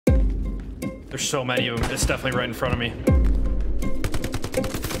There's so many of them. It's definitely right in front of me.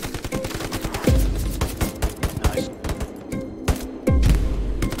 Nice.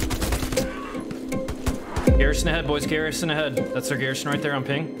 Garrison ahead, boys. Garrison ahead. That's their Garrison right there on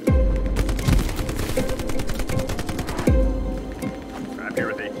ping. I'm here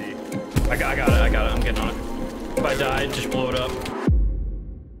with AT. I got it. I'm getting on it. If I die, just blow it up.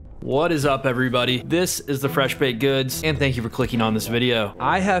 What is up, everybody? This is the Fresh Baked Goods, and thank you for clicking on this video.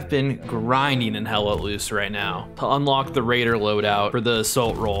 I have been grinding in Hell Let Loose right now to unlock the Raider loadout for the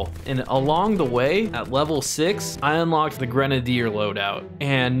assault role. And along the way, at level 6, I unlocked the Grenadier loadout.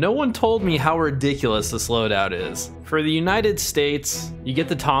 And no one told me how ridiculous this loadout is. For the United States, you get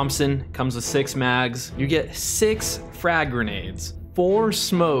the Thompson, comes with 6 mags, you get 6 frag grenades, 4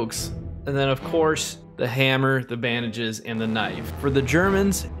 smokes, and then of course, the hammer, the bandages, and the knife. For the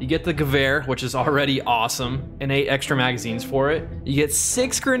Germans, you get the Gewehr, which is already awesome, and 8 extra magazines for it. You get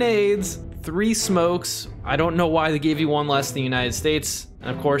 6 grenades, 3 smokes. I don't know why they gave you 1 less in the United States. And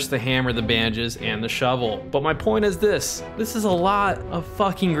of course, the hammer, the bandages, and the shovel. But my point is this is a lot of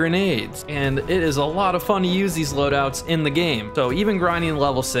fucking grenades, and it is a lot of fun to use these loadouts in the game. So even grinding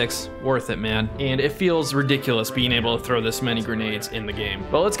level 6, worth it, man. And it feels ridiculous being able to throw this many grenades in the game.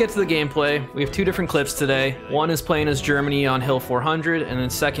 But let's get to the gameplay. We have 2 different clips today. One is playing as Germany on Hill 400, and then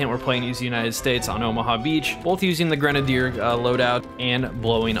second, we're playing as the United States on Omaha Beach, both using the Grenadier loadout and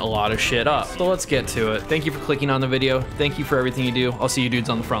blowing a lot of shit up. So let's get to it. Thank you for clicking on the video. Thank you for everything you do. I'll see you dudes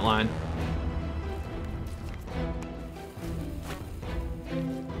on the front line.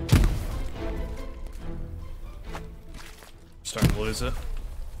 Starting to lose it.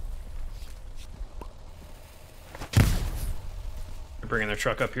 They're bringing their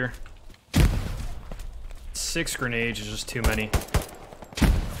truck up here. 6 grenades is just too many.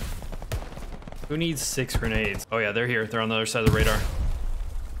 Who needs 6 grenades? Oh yeah, they're here. They're on the other side of the radar.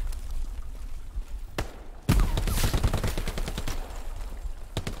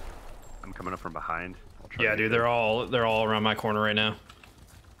 Coming up from behind. Yeah, dude, they're all around my corner right now.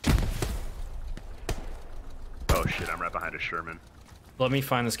 Oh shit, I'm right behind a Sherman. Let me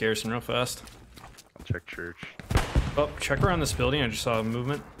find this Garrison real fast. I'll check church. Oh, check around this building. I just saw a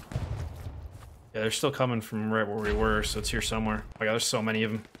movement. Yeah, they're still coming from right where we were, so it's here somewhere. Oh my god, there's so many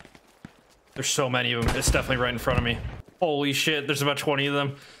of them. There's so many of them. It's definitely right in front of me. Holy shit, there's about 20 of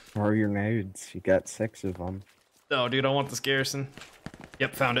them. Where are your nades? You got 6 of them. No, dude, I want this Garrison.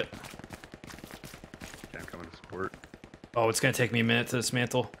 Yep, found it. I'm coming to support. Oh, it's gonna take me a minute to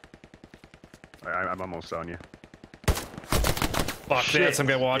dismantle. I'm almost on you. Fuck that, some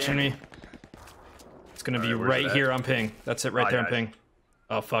guy watching me. It's gonna be right here on ping. That's it, right there on ping.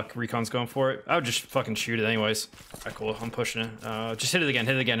 Oh fuck, Recon's going for it. I would just fucking shoot it anyways. Alright, cool, I'm pushing it. Just hit it again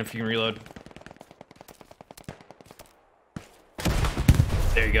if you can reload.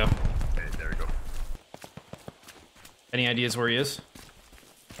 There you go. Okay, there we go. Any ideas where he is?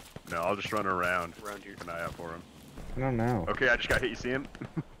 No, I'll just run around here. Keep an eye out for him. I don't know. Okay, I just got hit. You see him?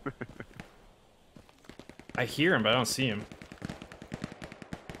 I hear him, but I don't see him.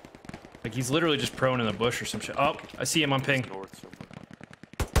 Like, he's literally just prone in the bush or some shit. Oh, I see him on ping.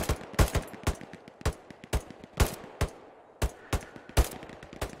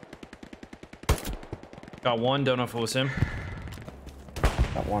 Got one, don't know if it was him.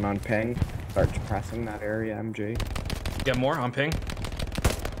 Got one on ping. Start pressing that area, MG. Got more on ping.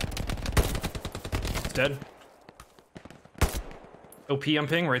 It's dead. OP on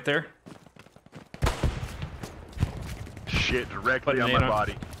ping right there. Shit, directly on my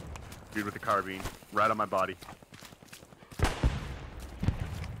body. Dude with the carbine. Right on my body.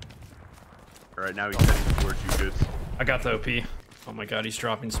 Alright, now he's heading towards you, goods. I got the OP. Oh my god, he's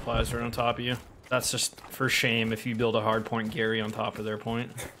dropping supplies right on top of you. That's just for shame if you build a hard point Gary on top of their point.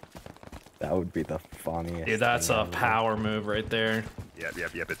 That would be the funniest. Dude, that's a power move right there.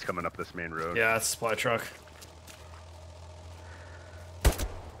 Yep. It's coming up this main road. Yeah, it's a supply truck.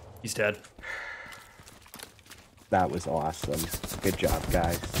 He's dead. That was awesome. Good job,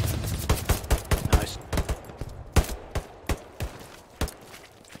 guys. Nice.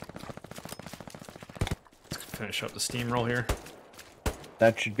 Let's finish up the steamroll here.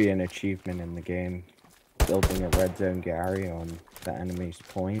 That should be an achievement in the game. Building a red zone Gary on the enemy's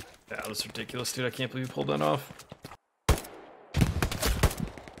point. Yeah, that's ridiculous, dude. I can't believe you pulled that off.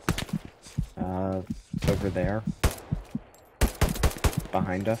 Over there.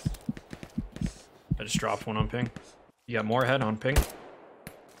 Behind us. I just dropped one on ping. You got more ahead on ping.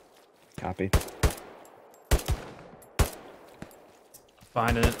 Copy.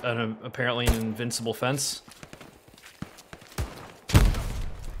 Behind apparently an invincible fence.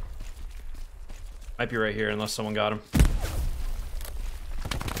 Might be right here unless someone got him.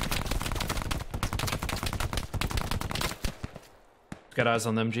 Got eyes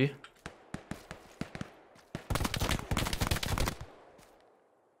on the MG.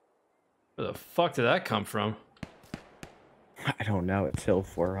 Where the fuck did that come from? I don't know. It's Hill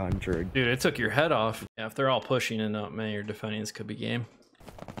 400. Dude, it took your head off. Yeah, if they're all pushing and not me or defending, this could be game.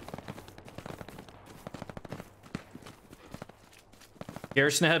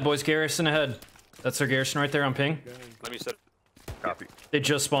 Garrison ahead, boys. Garrison ahead. That's their garrison right there on ping. Let me set. Copy. They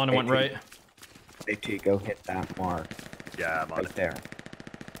just spawned and went right. AT, go hit that mark. Yeah, I'm on Right it. there.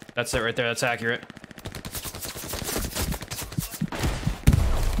 That's it right there. That's accurate.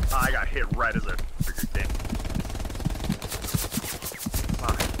 Ah, I got hit right as I figured it.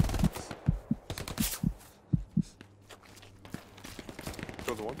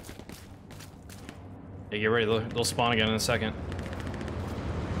 Kill the one. Yeah, get ready. They'll spawn again in a second.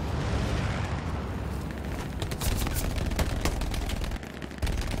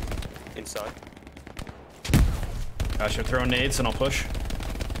 Inside. Gosh, you're throwing nades and I'll push.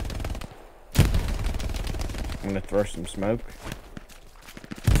 I'm gonna throw some smoke.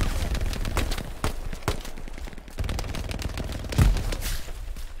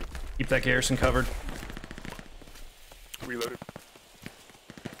 Keep that garrison covered. Reloaded.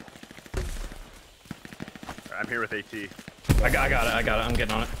 I'm here with AT. I got it. I'm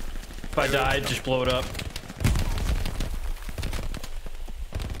getting on it. If I die, just blow it up.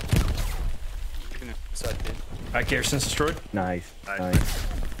 Even inside pin. Alright, garrison's destroyed. Nice. Nice. Nice.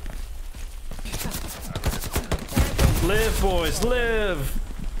 Live, boys, live!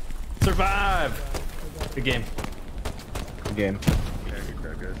 Survive! Good game. Good game. Yeah, good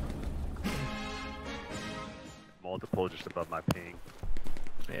crap, guys. Multiple just above my ping.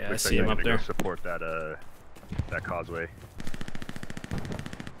 Yeah, I Looks see like him I'm up gonna there. go support that that causeway.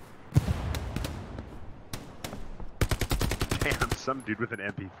 Damn, some dude with an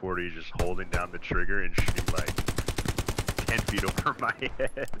MP40 is just holding down the trigger and shooting like 10 feet over my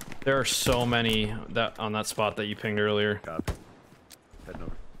head. There are so many that on that spot that you pinged earlier. Copy. Heading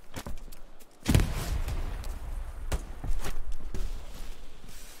over.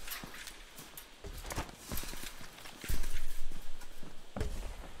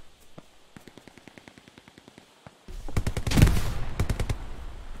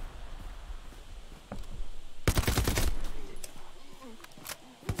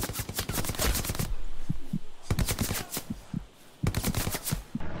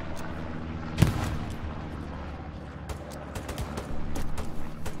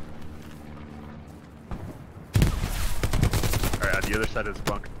 Alright, on the other side of this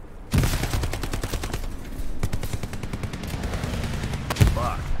bunk.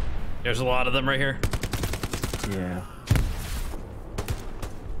 Fuck. There's a lot of them right here. Yeah.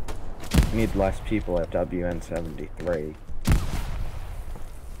 We need less people at WN73.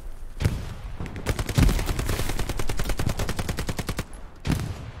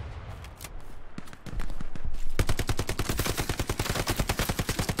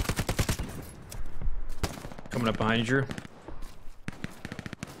 Coming up behind you, Drew.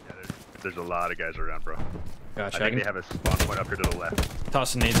 Yeah, there's a lot of guys around, bro. Gotcha. I I think they can have a spawn point up here to the left.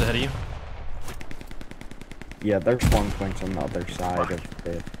 toss some nades ahead of you. Yeah, there's one point on the other side of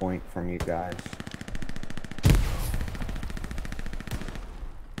the point from you guys.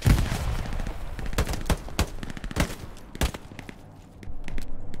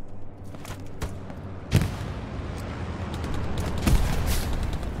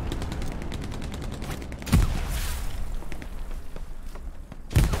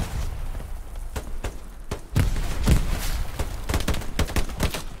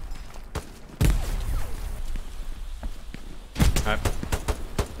 Alright.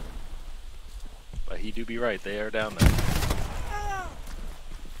 But he do be right. They are down there.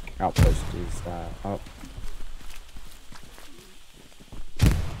 Outpost is up.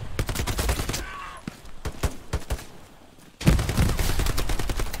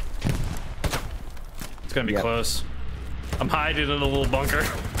 It's gonna be Yep. close. I'm hiding in a little bunker.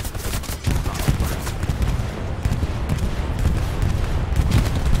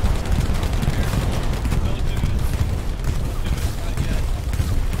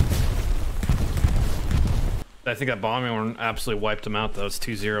 I think that bombing one absolutely wiped him out though. It's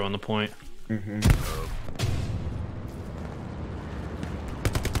 2-0 on the point.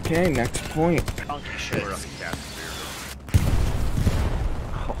 Okay, next point. Funky shit. We're up in Cap.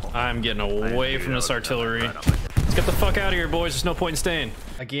 I'm getting away from this artillery. Let's get the fuck out of here, boys. There's no point in staying.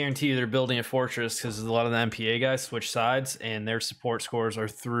 I guarantee you they're building a fortress because a lot of the MPA guys switch sides and their support scores are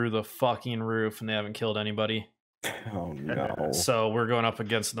through the fucking roof and they haven't killed anybody. Oh no. So we're going up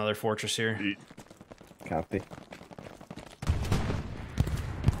against another fortress here. Copy.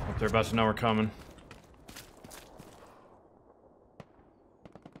 They're about to know we're coming.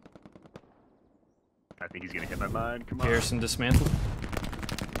 mind. Come on. Garrison dismantled.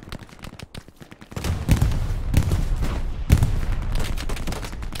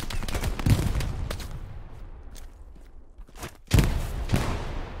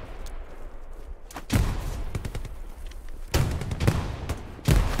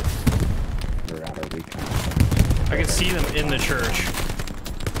 We're out of recon. I can see them in the church.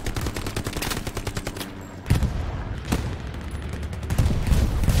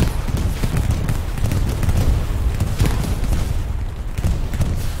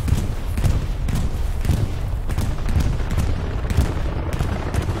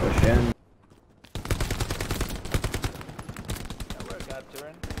 Push in.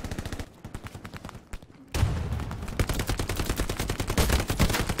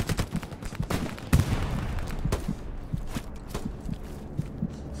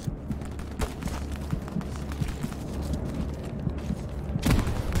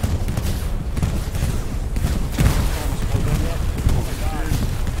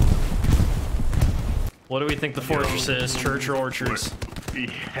 What do we think the fortress is? Church or orchards?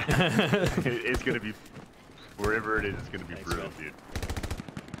 Yeah. It's gonna be wherever it is. It's gonna be brutal, dude.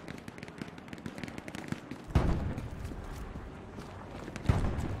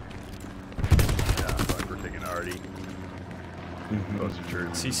 Yeah, fuck, we're taking Artie. Close to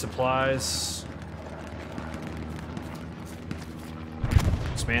church. See supplies.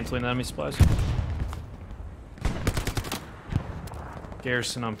 Dismantling enemy supplies.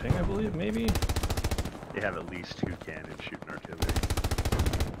 Garrison on ping, I believe, maybe? They have at least 2 cannons shooting artillery.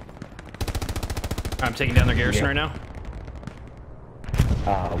 I'm taking down their garrison Yeah. right now.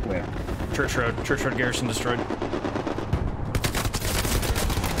 Where? Church Road garrison destroyed.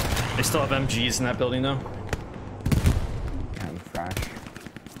 They still have MGs in that building though. Kind of fresh.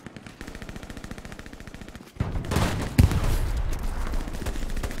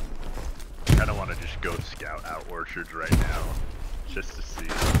 I don't want to just go scout out orchards right now, just to see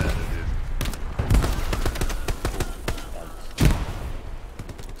how bad it is.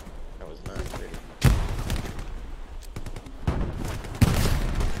 That was not pretty.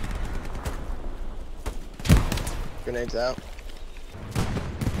 Grenades out.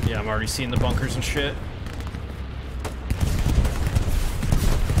 Yeah, I'm already seeing the bunkers and shit.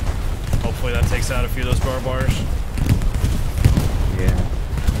 Hopefully that takes out a few of those barbed wires. Yeah.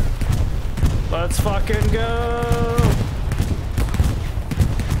 Let's fucking go!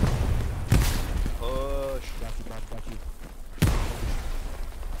 Push.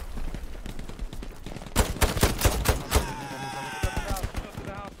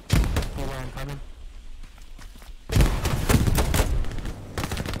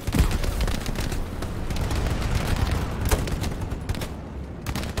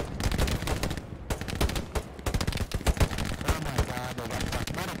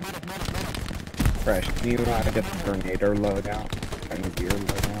 Fresh. Do you know how to get the Grenadier loadout? Grenadier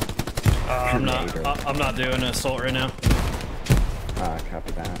loadout? I'm not doing an assault right now.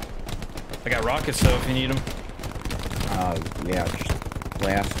 Copy that. I got rockets though if you need them. Yeah, just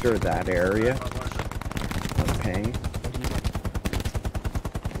plaster that area. Ping.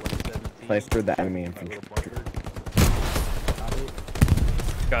 Plaster the enemy infantry.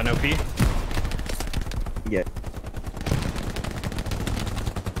 Got an OP. Yeah.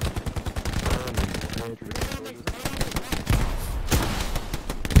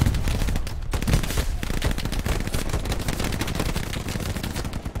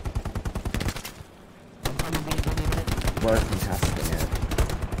 We're contesting it.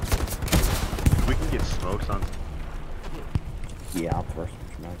 We can get smokes on. Yeah, I'll throw some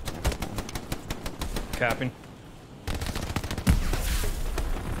smoke next time. Capping.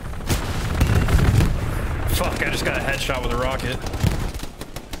 Fuck, I just got a headshot with a rocket.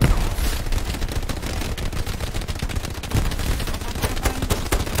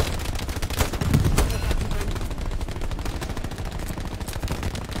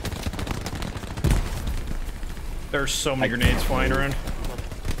 There's so many grenades flying around.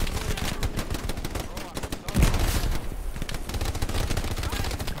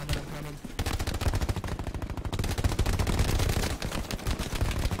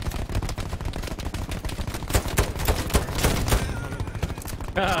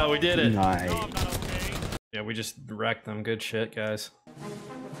 Ah, we did it. Nice. Yeah, we just wrecked them. Good shit, guys.